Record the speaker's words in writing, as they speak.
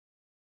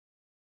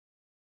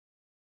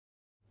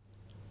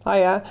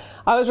Hiya.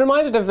 I was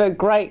reminded of a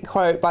great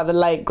quote by the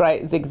late,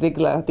 great Zig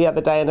Ziglar the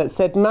other day, and it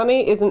said,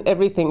 "Money isn't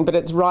everything, but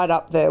it's right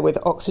up there with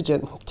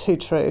oxygen." Too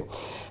true.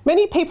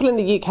 Many people in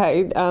the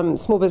UK,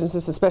 small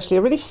businesses especially,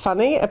 are really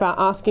funny about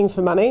asking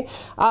for money,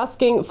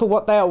 asking for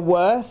what they are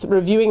worth,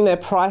 reviewing their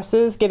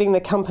prices, getting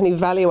the company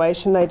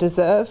valuation they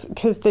deserve,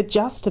 because they're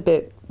just a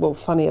bit, well,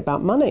 funny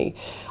about money.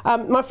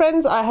 My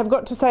friends, I have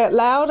got to say it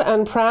loud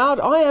and proud,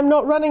 I am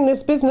not running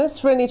this business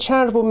for any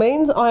charitable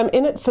means. I am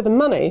in it for the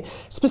money,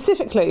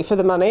 specifically for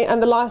the money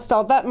and the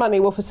lifestyle that money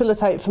will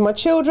facilitate for my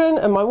children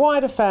and my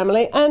wider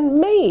family and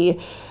me.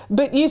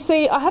 But you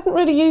see, I hadn't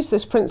really used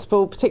this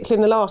principle, particularly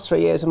in the last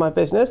 3 years of my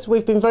business.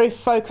 We've been very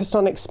focused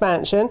on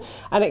expansion,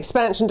 and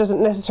expansion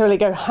doesn't necessarily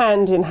go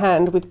hand in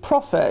hand with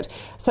profit.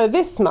 So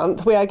this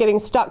month we are getting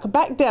stuck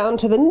back down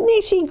to the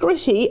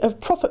nitty-gritty of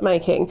profit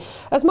making.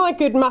 As my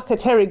good mucker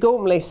Terry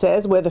Gormley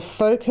says, where the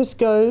focus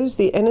goes,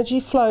 the energy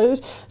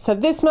flows. So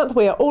this month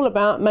we are all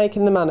about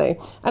making the money.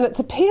 And it's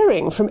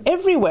appearing from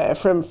everywhere,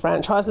 from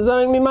franchises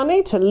owing me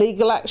money to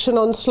legal action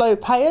on slow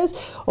payers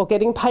or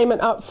getting payment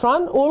up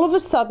front. All of a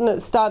sudden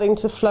it's starting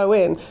to flow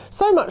in.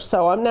 So much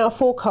so I'm now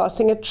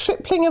forecasting a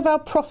tripling of our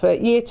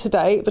profit year to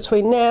date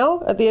between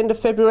now at the end of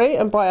February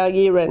and by our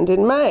year end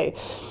in May.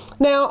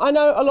 Now, I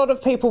know a lot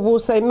of people will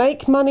say,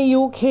 make money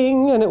your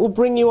king and it will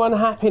bring you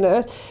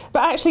unhappiness,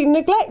 but actually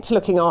neglect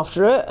looking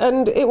after it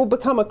and it will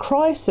become a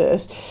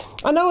crisis.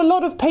 I know a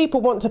lot of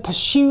people want to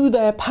pursue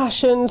their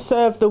passion,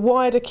 serve the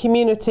wider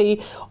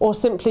community, or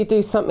simply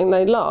do something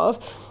they love,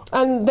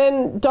 and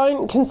then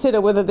don't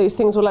consider whether these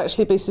things will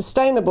actually be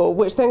sustainable,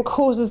 which then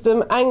causes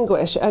them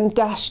anguish and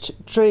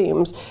dashed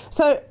dreams.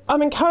 So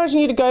I'm encouraging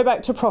you to go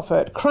back to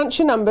profit, crunch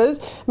your numbers,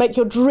 make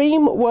your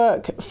dream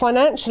work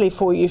financially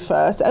for you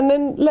first, and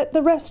then let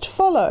the rest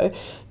follow.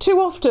 Too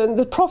often,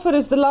 the profit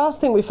is the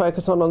last thing we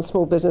focus on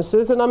small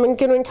businesses, and I'm going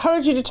to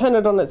encourage you to turn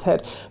it on its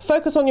head.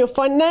 Focus on your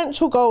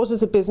financial goals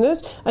as a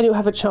business, and you'll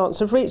have a chance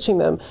of reaching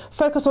them.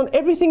 Focus on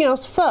everything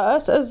else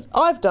first, as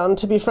I've done,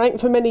 to be frank,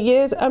 for many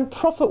years, and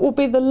profit will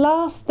be the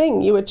last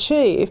thing you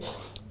achieve.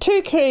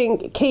 Two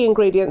key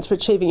ingredients for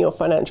achieving your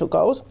financial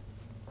goals.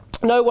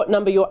 Know what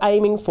number you're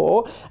aiming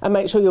for and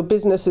make sure your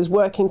business is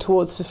working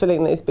towards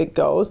fulfilling these big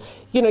goals.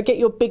 You know, get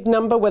your big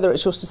number, whether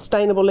it's your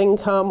sustainable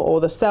income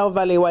or the sale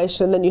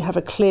valuation, then you have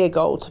a clear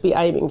goal to be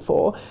aiming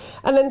for.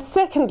 And then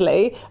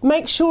secondly,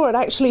 make sure it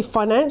actually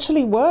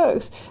financially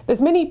works.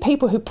 There's many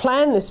people who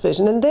plan this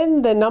vision and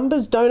then their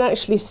numbers don't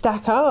actually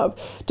stack up.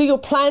 Do your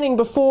planning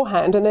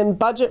beforehand and then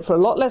budget for a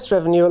lot less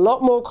revenue, a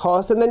lot more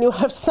cost, and then you'll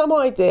have some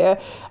idea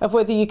of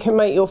whether you can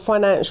make your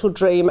financial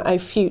dream a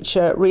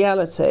future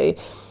reality.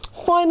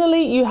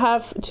 Finally, you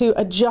have to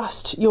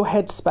adjust your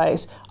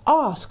headspace.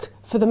 Ask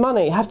for the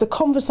money. Have the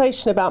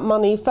conversation about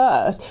money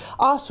first.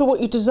 Ask for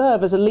what you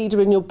deserve as a leader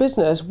in your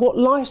business, what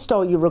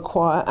lifestyle you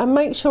require, and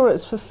make sure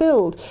it's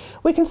fulfilled.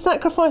 We can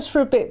sacrifice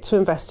for a bit to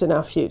invest in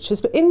our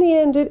futures, but in the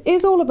end, it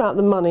is all about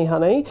the money,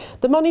 honey.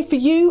 The money for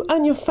you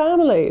and your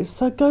family.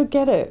 So go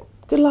get it.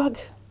 Good luck.